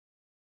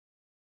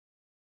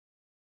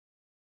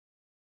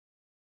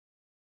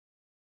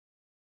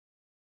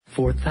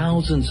For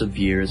thousands of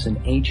years,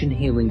 an ancient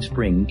healing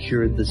spring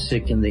cured the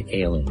sick and the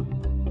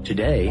ailing.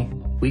 Today,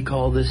 we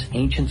call this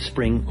ancient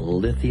spring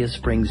Lithia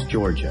Springs,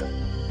 Georgia,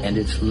 and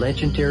its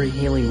legendary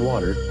healing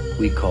water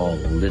we call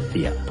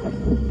Lithia.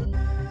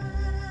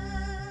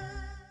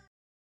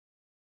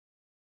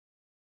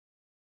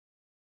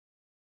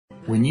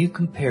 When you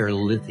compare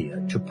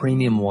Lithia to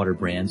premium water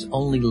brands,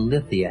 only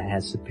Lithia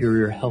has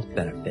superior health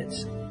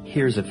benefits.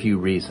 Here's a few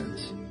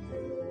reasons.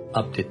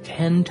 Up to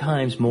 10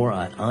 times more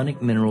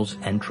ionic minerals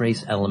and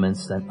trace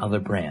elements than other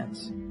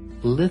brands.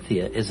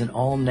 Lithia is an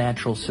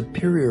all-natural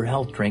superior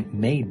health drink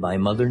made by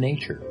Mother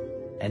Nature.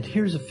 And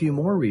here's a few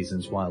more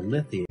reasons why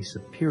Lithia is a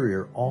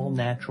superior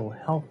all-natural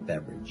health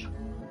beverage.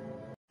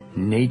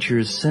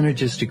 Nature's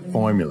synergistic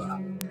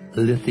formula,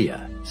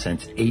 Lithia,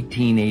 since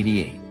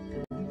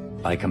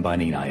 1888. By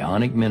combining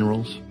ionic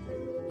minerals,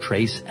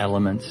 trace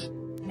elements,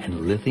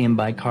 and lithium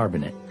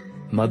bicarbonate,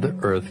 Mother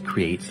Earth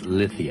creates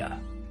Lithia.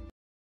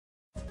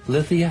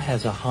 Lithia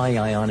has a high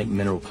ionic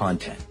mineral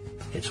content.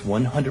 It's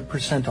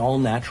 100% all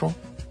natural.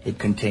 It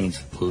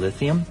contains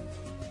lithium,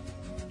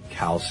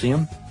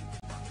 calcium,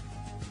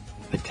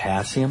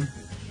 potassium,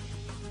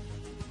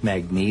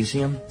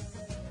 magnesium,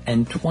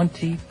 and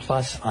 20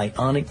 plus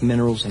ionic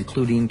minerals,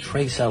 including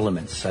trace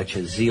elements such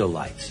as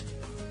zeolites.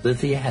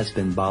 Lithia has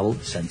been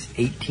bottled since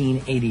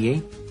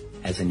 1888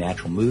 as a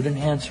natural mood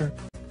enhancer,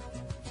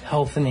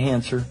 health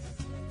enhancer,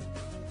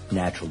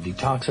 natural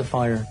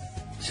detoxifier,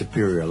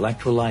 superior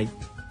electrolyte,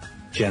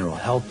 general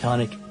health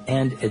tonic,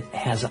 and it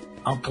has an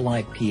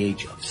alkali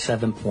pH of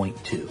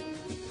 7.2.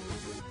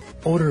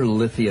 Order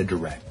Lithia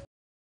direct